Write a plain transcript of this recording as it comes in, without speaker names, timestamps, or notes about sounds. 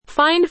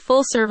Find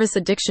full-service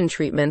addiction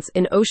treatments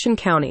in Ocean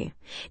County.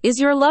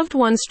 Is your loved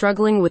one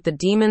struggling with the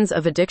demons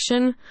of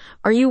addiction?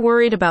 Are you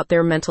worried about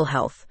their mental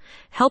health?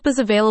 Help is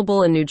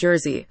available in New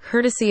Jersey,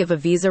 courtesy of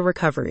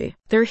AmeriHealth-Covered.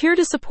 They're here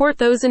to support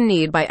those in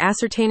need by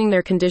ascertaining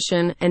their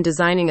condition and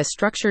designing a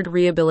structured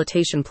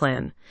rehabilitation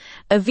plan.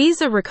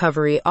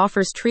 AmeriHealth-Covered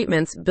offers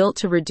treatments built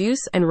to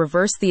reduce and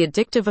reverse the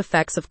addictive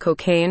effects of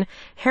cocaine,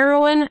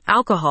 heroin,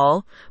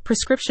 alcohol,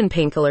 prescription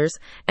painkillers,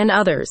 and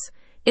others.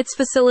 Its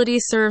facility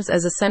serves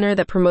as a center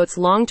that promotes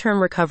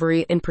long-term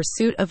recovery in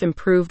pursuit of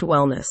improved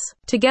wellness.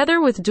 Together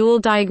with dual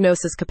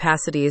diagnosis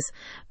capacities,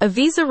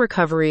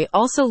 AmeriHealth-Covered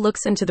also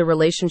looks into the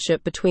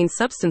relationship between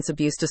substance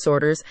abuse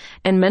disorders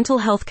and mental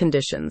health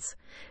conditions.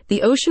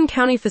 The Ocean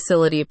County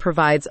facility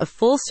provides a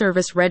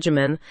full-service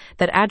regimen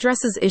that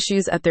addresses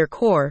issues at their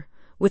core,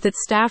 with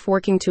its staff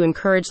working to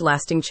encourage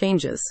lasting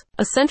changes.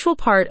 A central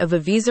part of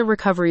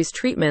AmeriHealth-Covered's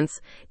treatments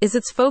is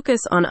its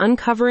focus on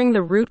uncovering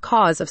the root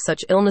cause of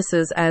such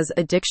illnesses as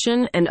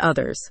addiction and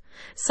others.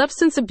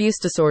 Substance abuse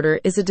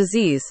disorder is a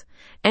disease,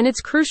 and it's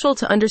crucial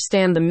to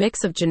understand the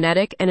mix of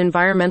genetic and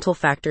environmental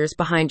factors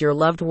behind your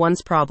loved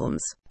one's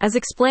problems. As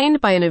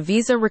explained by an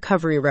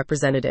AmeriHealth-Covered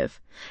representative,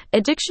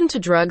 addiction to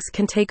drugs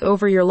can take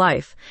over your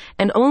life,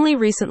 and only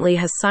recently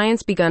has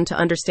science begun to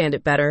understand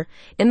it better.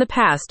 In the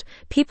past,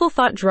 people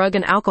thought drug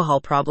and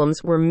alcohol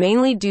problems were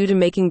mainly due to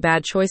making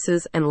bad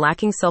choices and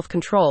lacking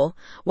self-control.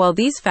 While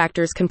these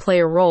factors can play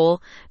a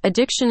role,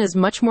 addiction is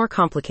much more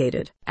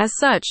complicated. As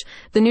such,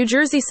 the New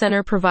Jersey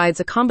Center provides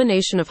a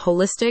combination of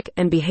holistic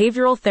and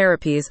behavioral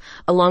therapies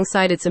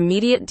alongside its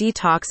immediate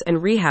detox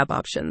and rehab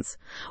options.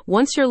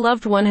 Once your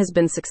loved one has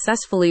been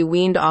successfully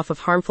weaned off of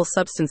harmful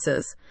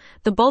substances,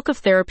 the bulk of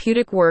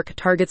therapeutic work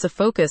targets a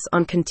focus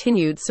on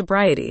continued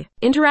sobriety.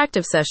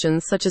 Interactive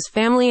sessions such as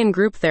family and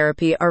group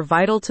therapy are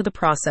vital to the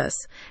process,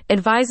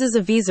 advises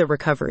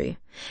AmeriHealth-Covered.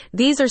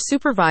 These are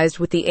supervised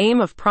with the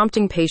aim of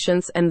prompting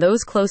patients and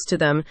those close to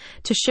them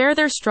to share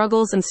their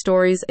struggles and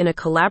stories in a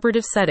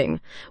collaborative setting,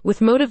 with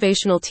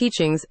motivational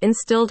teachings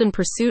instilled in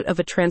pursuit of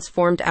a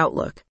transformed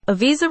outlook.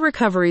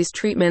 AmeriHealth-Covered's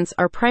treatments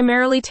are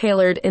primarily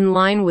tailored in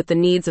line with the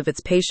needs of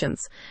its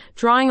patients,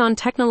 drawing on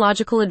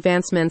technological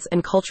advancements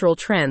and cultural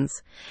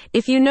trends.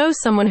 If you know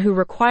someone who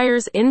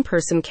requires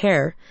in-person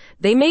care,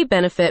 they may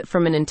benefit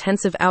from an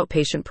intensive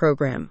outpatient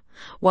program,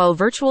 while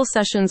virtual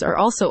sessions are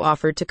also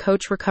offered to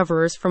coach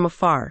recoverers from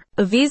afar.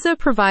 AmeriHealth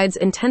provides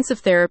intensive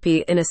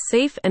therapy in a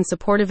safe and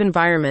supportive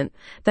environment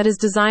that is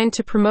designed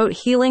to promote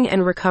healing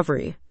and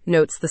recovery,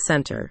 notes the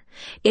center.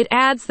 It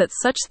adds that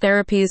such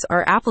therapies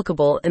are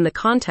applicable in the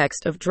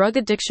context of drug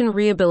addiction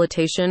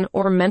rehabilitation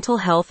or mental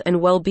health and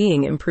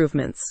well-being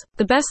improvements.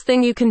 The best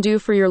thing you can do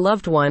for your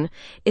loved one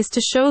is to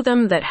show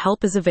them that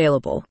help is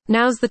available.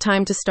 Now's the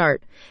time to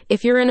start.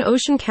 If you're in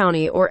Ocean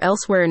County or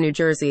elsewhere in New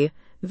Jersey,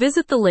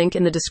 visit the link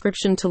in the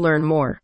description to learn more.